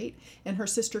Upstate, and her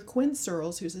sister Quinn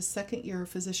Searles, who's a second-year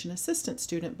physician assistant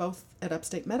student, both at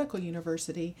Upstate Medical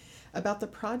University, about the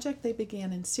project they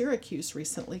began in Syracuse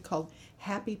recently called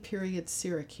Happy Period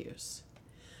Syracuse.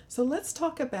 So let's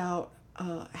talk about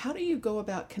how do you go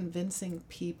about convincing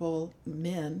people,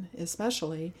 men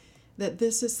especially, that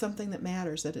this is something that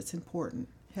matters, that it's important?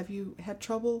 Have you had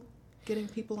trouble getting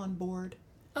people on board?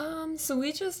 So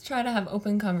we just try to have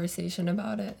open conversation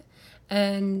about it.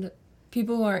 And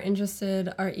people who are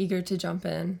interested are eager to jump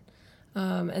in.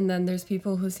 And then there's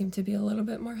people who seem to be a little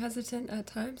bit more hesitant at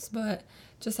times, but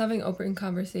just having open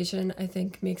conversation, I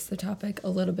think, makes the topic a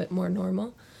little bit more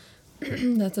normal.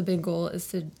 That's a big goal, is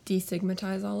to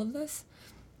destigmatize all of this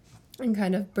and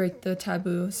kind of break the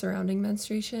taboo surrounding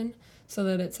menstruation so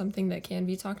that it's something that can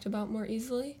be talked about more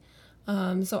easily.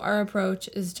 So our approach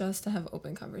is just to have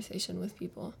open conversation with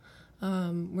people.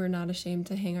 We're not ashamed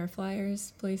to hang our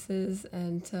flyers places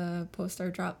and to post our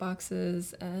drop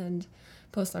boxes and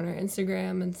post on our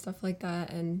Instagram and stuff like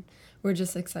that. And we're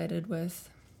just excited with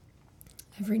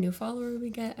every new follower we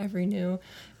get, every new,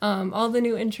 all the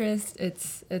new interest.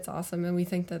 It's awesome. And we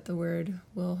think that the word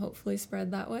will hopefully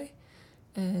spread that way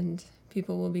and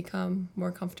people will become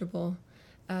more comfortable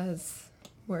as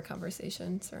more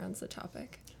conversation surrounds the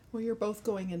topic. Well, you're both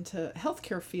going into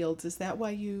healthcare fields. Is that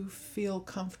why you feel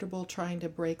comfortable trying to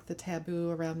break the taboo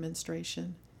around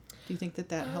menstruation? Do you think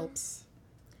that helps?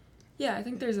 Yeah, I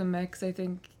think there's a mix. I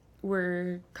think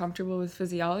we're comfortable with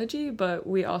physiology, but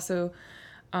we also,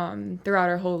 throughout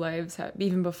our whole lives,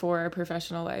 even before our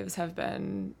professional lives, have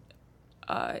been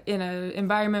in an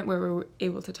environment where we're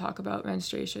able to talk about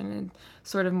menstruation, and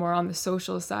sort of more on the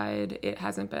social side, it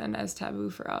hasn't been as taboo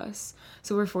for us.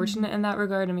 So we're fortunate in that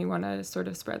regard, and we want to sort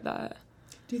of spread that.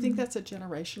 Do you think that's a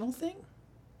generational thing?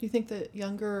 Do you think that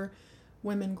younger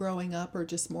women growing up are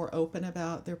just more open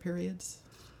about their periods?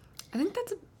 I think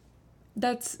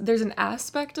there's an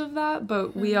aspect of that,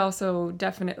 but we also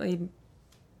definitely,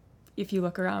 if you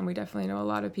look around, we definitely know a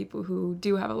lot of people who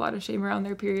do have a lot of shame around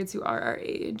their periods who are our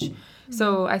age. Mm-hmm.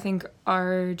 So I think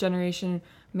our generation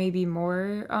may be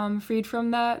more freed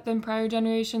from that than prior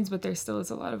generations, but there still is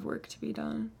a lot of work to be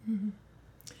done. Mm-hmm.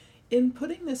 In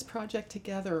putting this project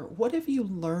together, what have you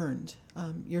learned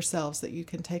yourselves that you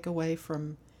can take away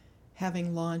from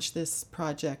having launched this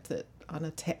project that on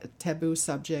a taboo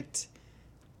subject?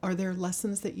 Are there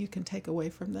lessons that you can take away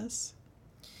from this?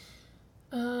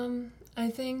 I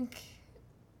think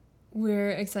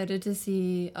we're excited to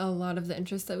see a lot of the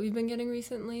interest that we've been getting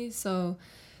recently. So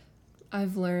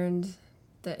I've learned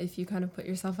that if you kind of put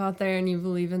yourself out there and you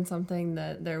believe in something,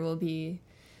 that there will be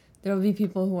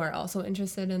people who are also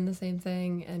interested in the same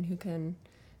thing and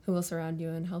who will surround you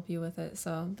and help you with it.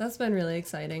 So that's been really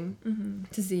exciting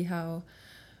to see how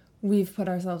we've put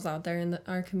ourselves out there in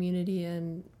our community,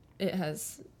 and it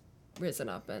has risen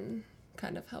up and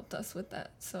kind of helped us with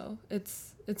that. So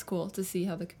it's cool to see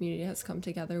how the community has come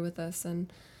together with us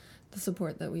and the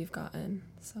support that we've gotten.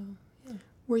 So yeah.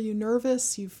 Were you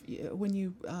nervous when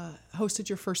you hosted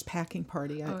your first packing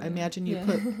party? I imagine you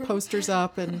put posters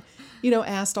up and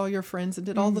asked all your friends and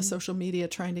did all the social media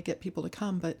trying to get people to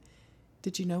come, but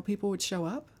did you know people would show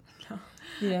up? No.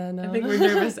 Yeah, no. I think we're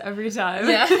nervous every time.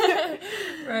 Yeah.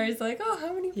 Rory's like, oh,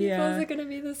 how many people is it going to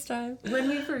be this time? When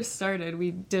we first started,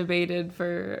 we debated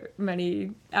for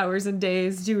many hours and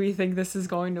days, do we think this is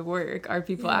going to work? Are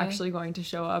people actually going to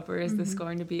show up, or is this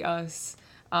going to be us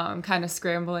kind of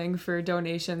scrambling for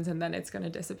donations and then it's going to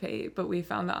dissipate? But we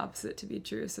found the opposite to be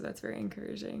true, so that's very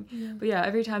encouraging. Yeah. But yeah,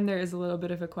 every time there is a little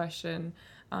bit of a question,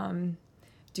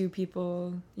 do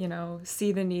people,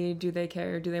 see the need? Do they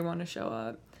care? Do they want to show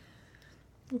up?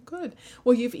 Well, good.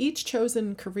 Well, you've each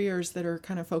chosen careers that are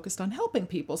kind of focused on helping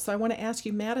people. So I want to ask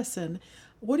you, Madison,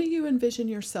 what do you envision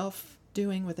yourself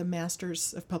doing with a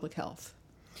Master's of Public Health?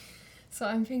 So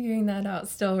I'm figuring that out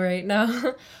still right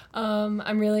now.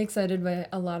 I'm really excited by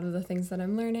a lot of the things that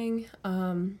I'm learning.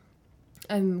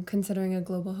 I'm considering a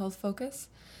global health focus.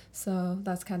 So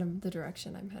that's kind of the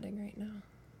direction I'm heading right now.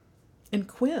 And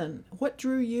Quinn, what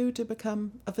drew you to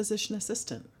become a physician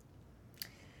assistant?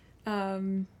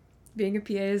 Being a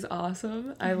PA is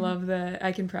awesome. I love that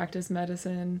I can practice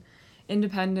medicine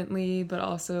independently, but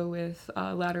also with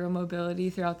lateral mobility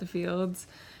throughout the fields.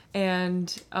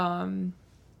 And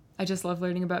I just love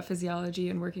learning about physiology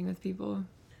and working with people.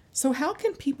 So how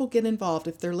can people get involved?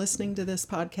 If they're listening to this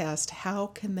podcast, how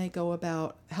can they go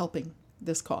about helping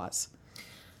this cause?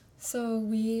 So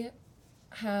we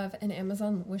have an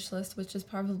Amazon wish list, which is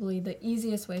probably the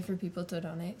easiest way for people to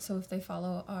donate. So if they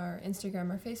follow our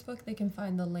Instagram or Facebook, they can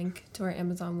find the link to our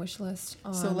Amazon wish list.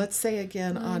 So let's say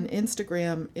again on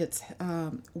Instagram, it's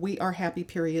We Are Happy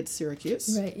Period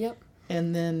Syracuse. Right, yep.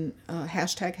 And then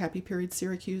hashtag Happy Period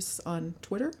Syracuse on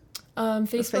Twitter?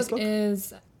 Facebook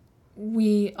is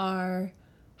We Are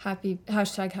Happy,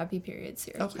 hashtag Happy Period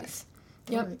Syracuse.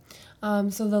 Okay. Yep.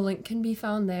 Right. So the link can be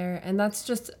found there, and that's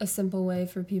just a simple way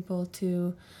for people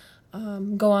to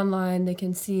go online. They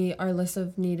can see our list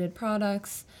of needed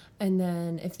products, and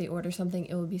then if they order something,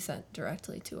 it will be sent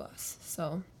directly to us.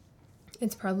 So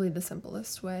It's probably the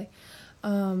simplest way.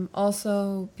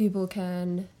 Also, people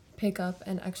can pick up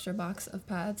an extra box of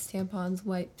pads, tampons,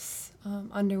 wipes,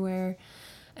 underwear,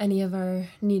 any of our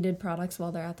needed products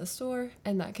while they're at the store,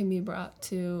 and that can be brought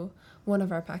to one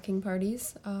of our packing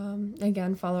parties.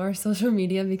 Again, follow our social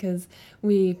media because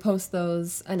we post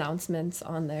those announcements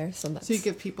on there. So you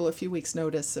give people a few weeks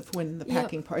notice of when the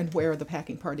packing part and where the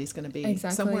packing party is going to be.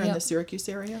 Exactly, somewhere in the Syracuse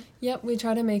area? Yep, we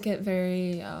try to make it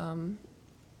very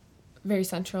very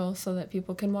central so that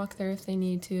people can walk there if they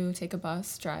need to, take a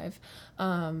bus, drive,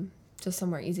 just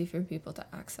somewhere easy for people to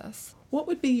access. What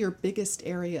would be your biggest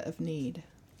area of need?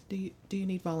 Do you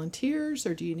need volunteers,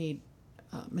 or do you need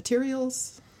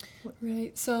materials?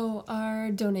 Right, so our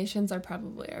donations are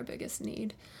probably our biggest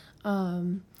need.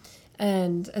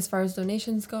 And as far as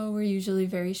donations go, we're usually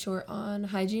very short on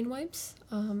hygiene wipes.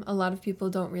 A lot of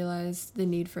people don't realize the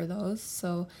need for those,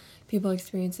 so people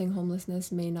experiencing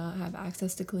homelessness may not have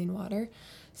access to clean water.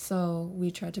 So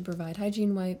we try to provide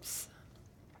hygiene wipes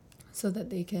so that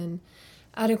they can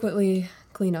adequately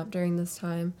clean up during this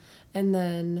time. And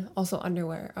then also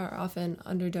underwear are often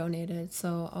underdonated,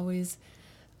 so always,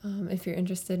 if you're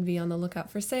interested, be on the lookout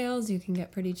for sales. You can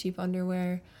get pretty cheap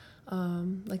underwear,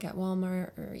 like at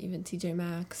Walmart or even TJ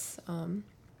Maxx,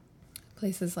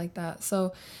 places like that.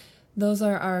 So those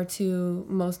are our two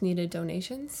most needed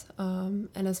donations. And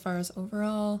as far as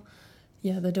overall,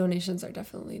 the donations are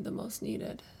definitely the most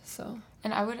needed. So,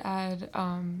 and I would add,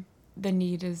 the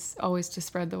need is always to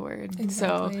spread the word.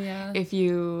 Exactly, so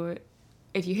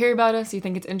if you hear about us, you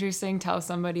think it's interesting, tell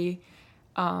somebody.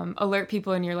 Alert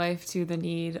people in your life to the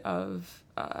need of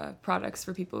products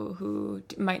for people who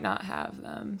might not have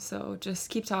them. So just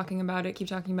keep talking about it. Keep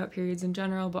talking about periods in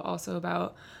general, but also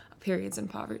about periods in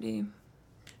poverty.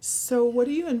 So what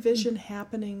do you envision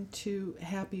happening to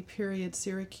Happy Period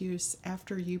Syracuse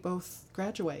after you both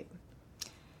graduate?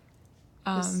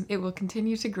 It will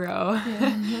continue to grow.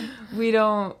 Yeah. We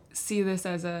don't see this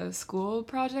as a school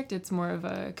project. It's more of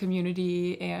a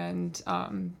community and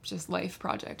just life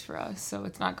project for us. So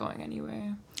it's not going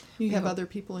anywhere. You have other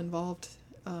people involved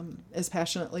as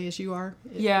passionately as you are?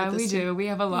 Yeah, we do. We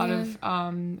have a lot of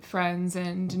friends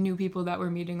and new people that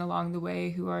we're meeting along the way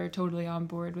who are totally on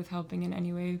board with helping in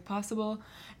any way possible.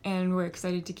 And we're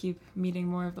excited to keep meeting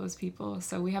more of those people.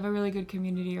 So we have a really good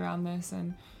community around this,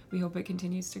 and we hope it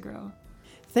continues to grow.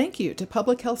 Thank you to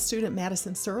public health student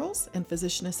Madison Searles and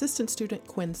physician assistant student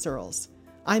Quinn Searles.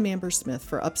 I'm Amber Smith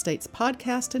for Upstate's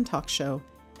podcast and talk show,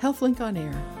 HealthLink on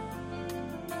Air.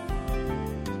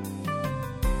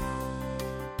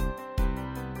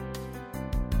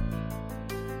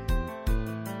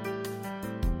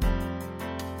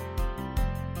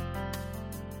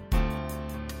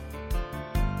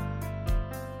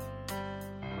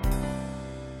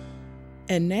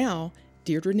 And now,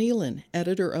 Deirdre Nealon,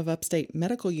 editor of Upstate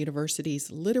Medical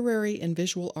University's Literary and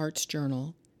Visual Arts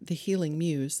Journal, The Healing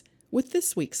Muse, with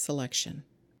this week's selection.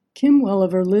 Kim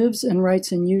Welliver lives and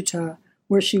writes in Utah,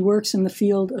 where she works in the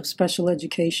field of special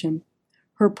education.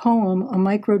 Her poem, A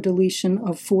Microdeletion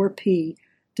of 4P,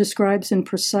 describes in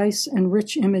precise and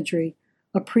rich imagery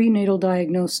a prenatal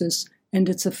diagnosis and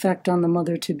its effect on the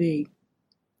mother-to-be.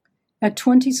 At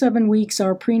 27 weeks,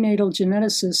 our prenatal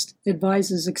geneticist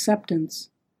advises acceptance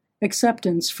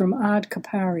from ad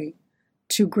capare,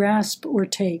 to grasp or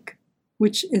take,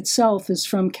 which itself is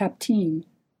from captine,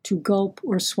 to gulp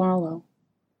or swallow.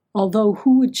 Although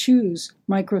who would choose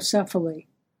microcephaly,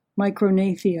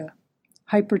 micronathia,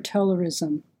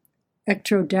 hypertelorism,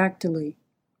 ectrodactyly?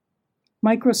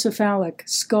 Microcephalic,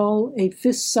 skull a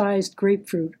fist-sized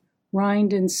grapefruit,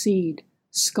 rind and seed,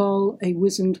 skull a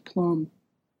wizened plum.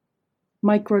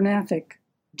 Micrognathic,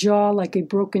 jaw like a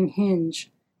broken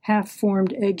hinge,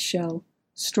 half-formed eggshell,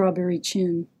 strawberry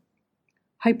chin.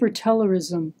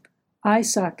 Hypertelorism, eye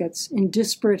sockets in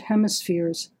disparate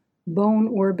hemispheres, bone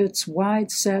orbits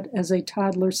wide set as a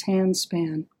toddler's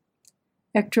handspan.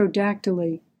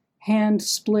 Ectrodactyly, hand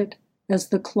split as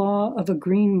the claw of a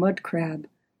green mud crab,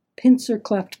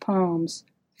 pincer-cleft palms,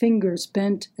 fingers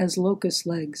bent as locust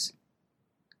legs.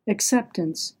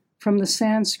 Acceptance, from the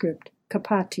Sanskrit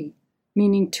kapati,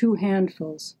 meaning two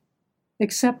handfuls.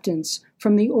 Acceptance,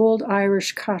 from the Old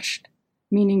Irish kasht,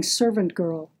 meaning servant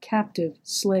girl, captive,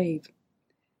 slave.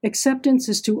 Acceptance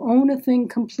is to own a thing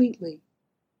completely.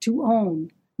 To own,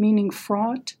 meaning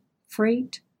fraught,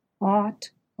 freight, ought,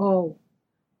 owe.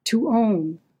 To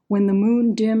own, when the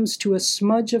moon dims to a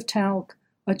smudge of talc,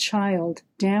 a child,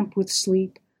 damp with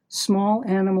sleep, small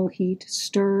animal heat,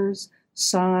 stirs,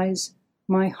 sighs,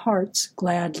 my heart's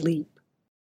glad leap.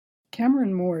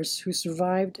 Cameron Morse, who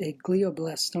survived a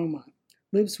glioblastoma,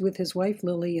 lives with his wife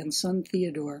Lily and son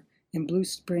Theodore in Blue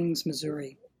Springs,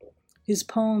 Missouri. His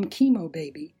poem, Chemo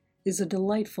Baby, is a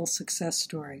delightful success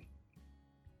story.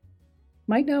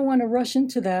 Might not want to rush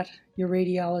into that, your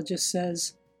radiologist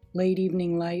says, late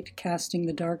evening light casting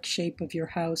the dark shape of your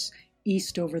house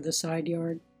east over the side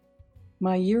yard.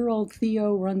 My year-old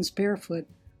Theo runs barefoot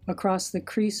across the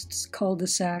creased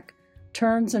cul-de-sac,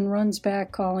 turns and runs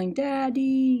back calling,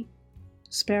 "Daddy!"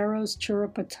 Sparrows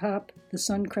chirrup atop the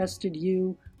sun-crested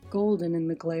yew, golden in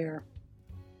the glare.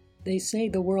 They say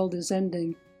the world is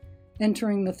ending,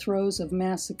 entering the throes of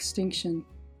mass extinction.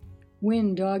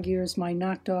 Wind dog-ears my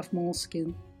knocked-off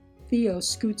moleskin. Theo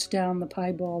scoots down the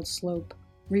piebald slope,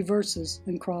 reverses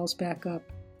and crawls back up.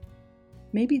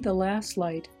 Maybe the last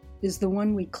light is the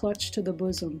one we clutch to the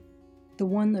bosom, the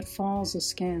one that falls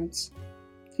askance.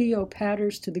 Theo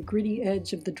patters to the gritty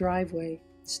edge of the driveway,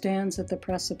 stands at the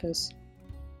precipice.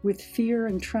 With fear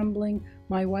and trembling,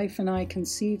 my wife and I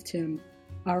conceived him,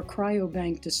 our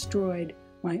cryobank destroyed,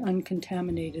 my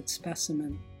uncontaminated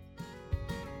specimen.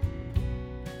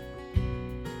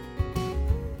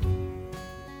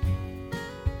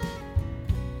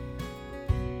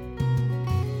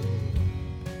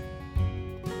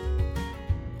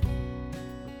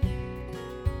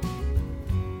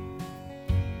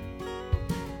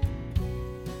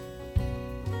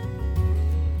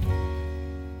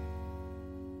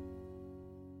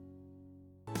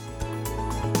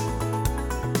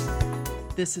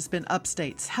 This has been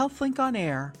Upstate's HealthLink on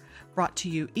Air, brought to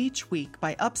you each week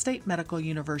by Upstate Medical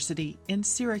University in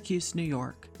Syracuse, New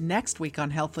York. Next week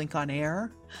on HealthLink on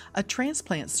Air, a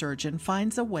transplant surgeon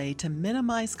finds a way to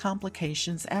minimize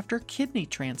complications after kidney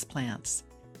transplants.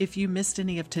 If you missed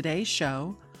any of today's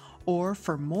show, or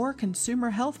for more consumer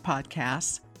health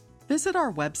podcasts, visit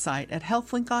our website at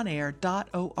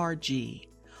healthlinkonair.org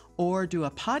or do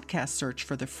a podcast search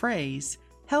for the phrase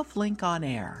HealthLink on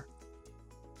Air.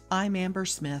 I'm Amber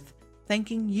Smith,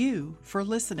 thanking you for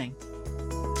listening.